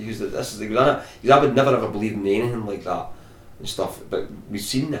happens. Because I would never ever believe in anything like that and stuff. But we've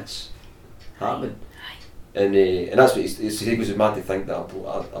seen this happen. And that's what he said. It was mad to think that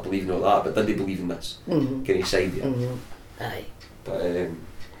I believe in all that. But did they believe in this kind of side of it? Aye. But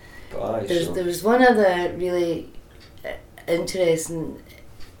aye. There was one other really interesting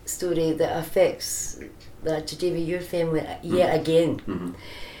story that affects that to do with your family yet again.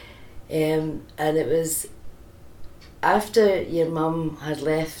 And it was after your mum had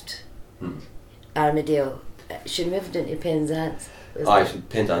left Armadale. She moved into Penzance.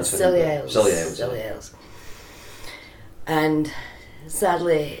 Penzance. Scilly Isles. Scilly Isles. And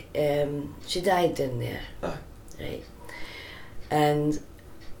sadly, she died in there. Right. And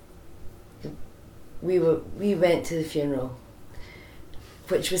we went to the funeral,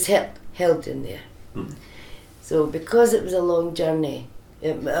 which was held in there. So because it was a long journey,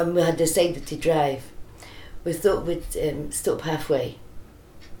 and we had decided to drive, we thought we'd stop halfway.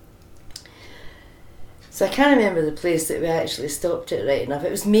 So I can't remember the place that we actually stopped at right enough.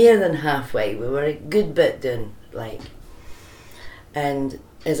 It was more than halfway. We were a good bit done, like. And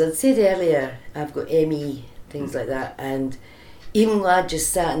as I'd said earlier, I've got ME, things like that, and even though I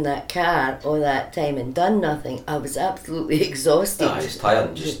just sat in that car all that time and done nothing, I was absolutely exhausted. It's tired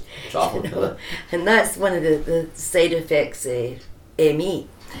and just travelling. You know? And that's one of the side effects of ME.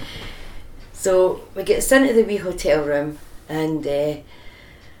 So we get sent to the wee hotel room and let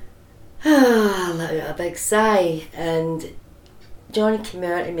out a big sigh, and Johnny came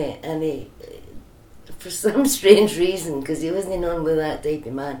out to me and he, for some strange reason, because he wasn't normally that type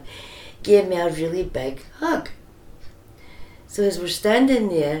of man, gave me a really big hug. So as we're standing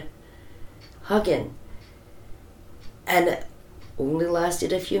there hugging, and it only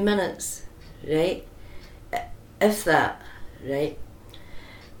lasted a few minutes, right? If that, right?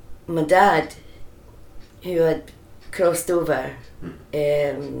 My dad, who had crossed over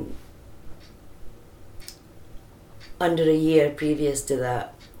under a year previous to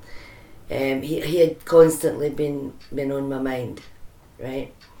that. He had constantly been on my mind,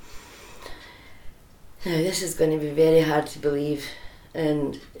 right? Now this is going to be very hard to believe,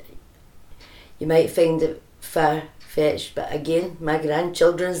 and you might find it far-fetched, but again, my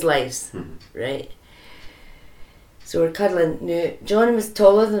grandchildren's lives, right? So we're cuddling. Now, John was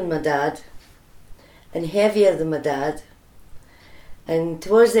taller than my dad and heavier than my dad, and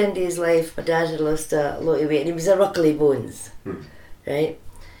towards the end of his life my dad had lost a lot of weight and he was a ruckly bones, right?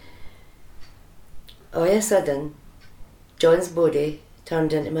 All of a sudden John's body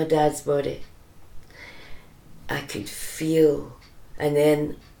turned into my dad's body. I could feel, and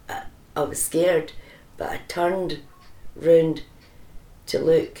then I was scared, but I turned round to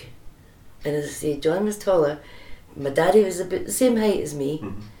look, and as I say, John was taller, my daddy was about the same height as me,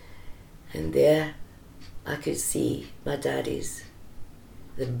 and there I could see my daddy's,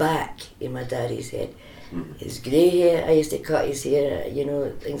 the back in my daddy's head. His grey hair, I used to cut his hair, you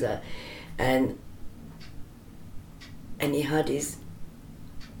know, things like that, and he had his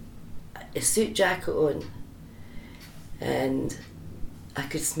suit jacket on, and I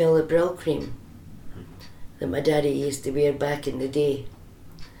could smell the Brill cream that my daddy used to wear back in the day,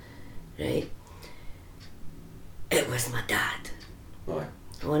 right? It was my dad. Why?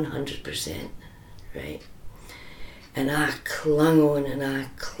 100%, right? And I clung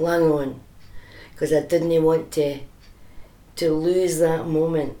on, because I didn't want to lose that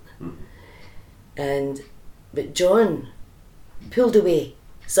moment. But John pulled away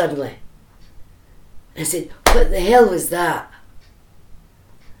suddenly. I said, "What the hell was that?"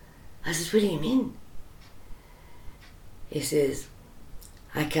 I said, "What do you mean?" He says,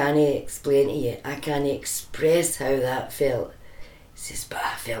 "I can't explain to you. I can't express how that felt." He says, "But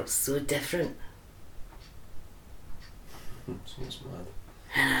I felt so different." Sounds mad.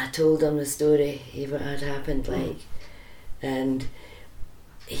 And I told him the story of what had happened, like, and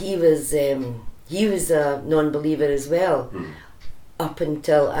he was a non-believer as well, up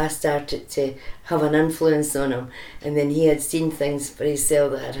until I started to have an influence on him, and then he had seen things for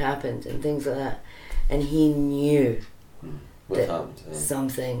himself that had happened and things like that, and he knew that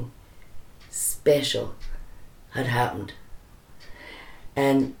something special had happened,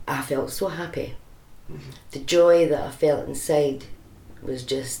 and I felt so happy. The joy that I felt inside was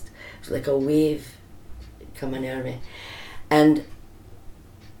just, it was like a wave coming over me. And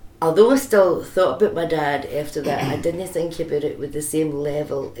although I still thought about my dad after that, I didn't think about it with the same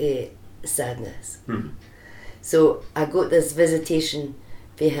level of sadness. So I got this visitation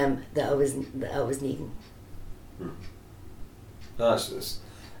for him that I was needing.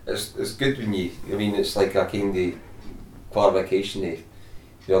 It's good when you, I mean, it's like a kind of clarification of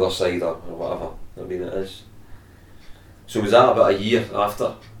the other side or whatever. I mean, it is. So was that about a year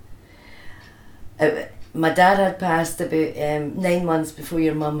after? My dad had passed about 9 months before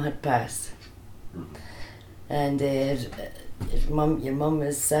your mum had passed. And your mum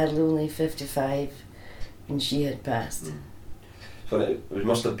was sadly only 55 when she had passed. So it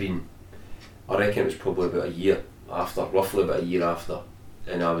must have been, I reckon it was probably about a year after, roughly about a year after.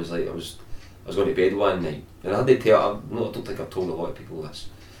 And I was like, I was going to bed one night, and I had to tell, I don't think I've told a lot of people this.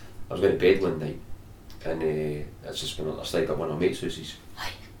 I was going to bed one night, and it's just been I stayed at one of my mates' houses.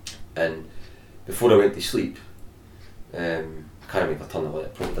 And before I went to sleep, I can't remember if I turned the light, I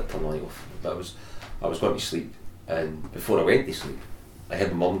probably did turn the light off, but I was going to sleep, and before I went to sleep, I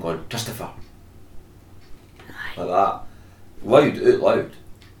heard my mum going, "Christopher," like that, out loud,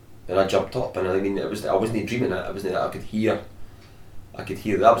 and I jumped up, and I mean, I wasn't dreaming it. I could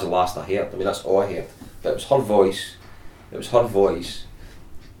hear. That was the last I heard. I mean, that's all I heard. But it was her voice.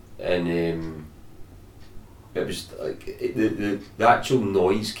 And it was like the actual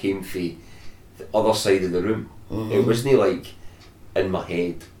noise came from the other side of the room. It wasn't like in my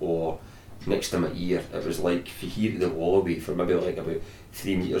head or next to my ear. It was like if you hear the wall away from maybe like about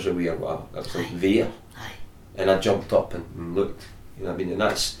 3 meters away or whatever. It was like there. And I jumped up and looked. You know what I mean? And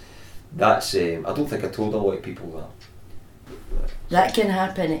that's I don't think I told a lot of people that. That can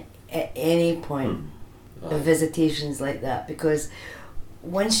happen at any point of visitations like that, because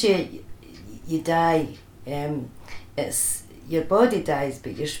once you die, it's your body dies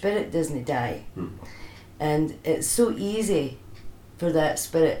but your spirit doesn't die, and it's so easy for that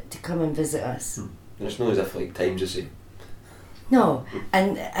spirit to come and visit us. And it's not as if like time's the same. No,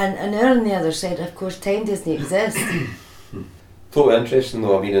 and on the other side, of course, time doesn't exist. Totally interesting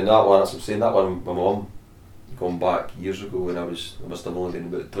though. I mean, in that one, as I'm saying, that one, my mum, going back years ago when I must have only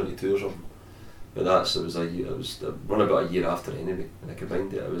been about 22 or something. But it was run about a year after anyway, and I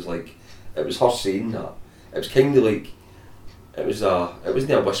combined it. It was like, it was her saying that, it was kind of like, it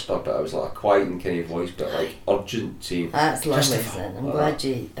wasn't a whisper, but it was like a quiet and kind of voice, but like urgent saying, That's lovely, Christopher. son.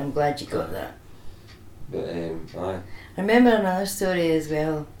 I'm glad you got that. But aye. I remember another story as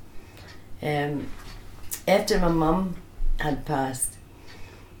well. After my mum had passed,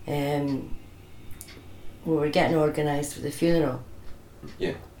 we were getting organised for the funeral.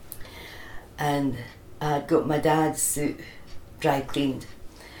 Yeah. And I had got my dad's suit dry cleaned,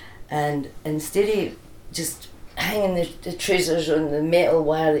 and instead of just hanging the trousers on the metal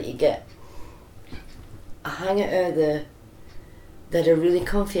wire that you get, I hung it out of they had a really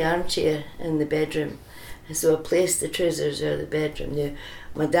comfy armchair in the bedroom, and so I placed the trousers out of the bedroom. Now,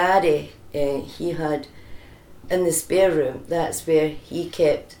 my daddy, he had in the spare room, that's where he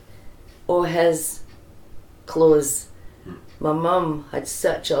kept all his clothes. My mum had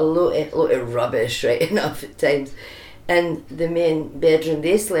such a lot of rubbish, right, enough at times, in the main bedroom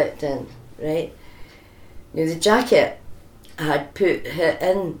they slept in, right? Now the jacket I had put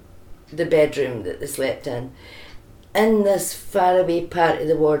in the bedroom that they slept in this faraway part of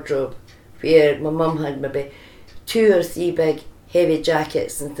the wardrobe where my mum had maybe 2 or 3 big heavy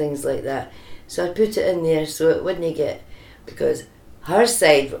jackets and things like that. So I put it in there so it wouldn't get, because her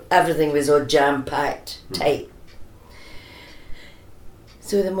side, everything was all jam-packed, tight.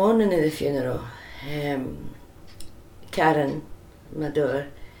 So the morning of the funeral, Karen, my daughter,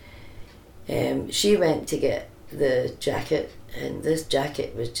 she went to get the jacket, and this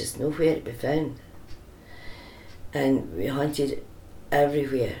jacket was just nowhere to be found. And we hunted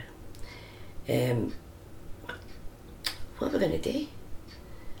everywhere. What were we going to do?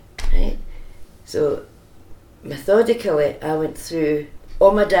 Right? So methodically I went through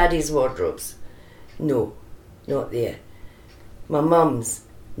all my daddy's wardrobes. No, not there. My mum's,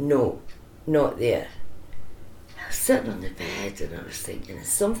 no, not there. I was sitting on the bed and I was thinking, and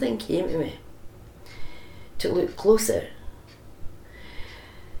something came to me to look closer.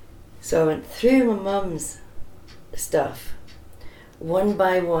 So I went through my mum's stuff, one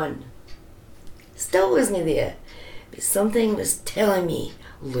by one. Still wasn't there, but something was telling me,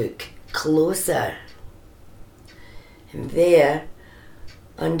 look closer. And there,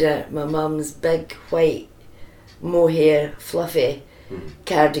 under my mum's big white mohair fluffy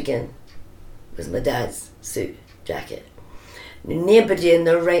cardigan, was my dad's suit jacket. Nobody in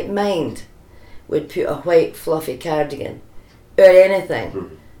their right mind would put a white fluffy cardigan or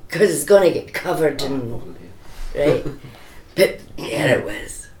anything, because it's going to get covered in, right? But there it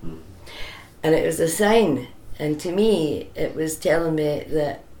was. And it was a sign, and to me it was telling me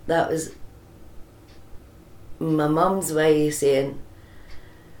that was my mum's way of saying,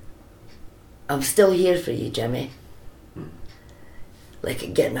 I'm still here for you, Jimmy.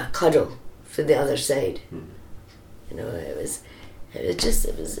 Like getting a cuddle for the other side. You know, it was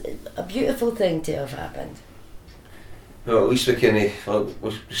a beautiful thing to have happened. Well, at least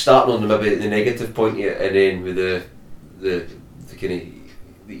we're starting on maybe the negative point here, and then with the kind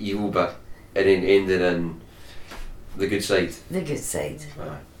of the evil bit, and then ending in the good side. The good side.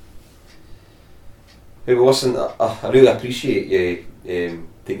 Aye. Hey, well, listen, I really appreciate you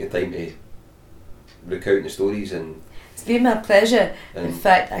taking the time to recount the stories, and it's been my pleasure. In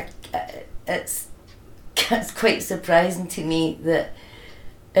fact, it's quite surprising to me that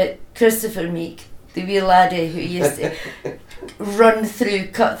Christopher Meek, the wee laddie who used to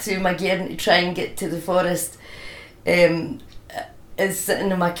cut through my garden to try and get to the forest, is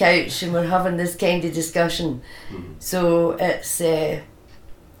sitting on my couch and we're having this kind of discussion. So it's a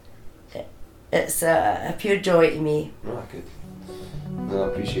pure joy to me. Right, good. No, I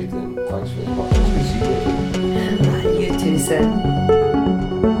appreciate it, and thanks very much. It's good to see you. You too, son.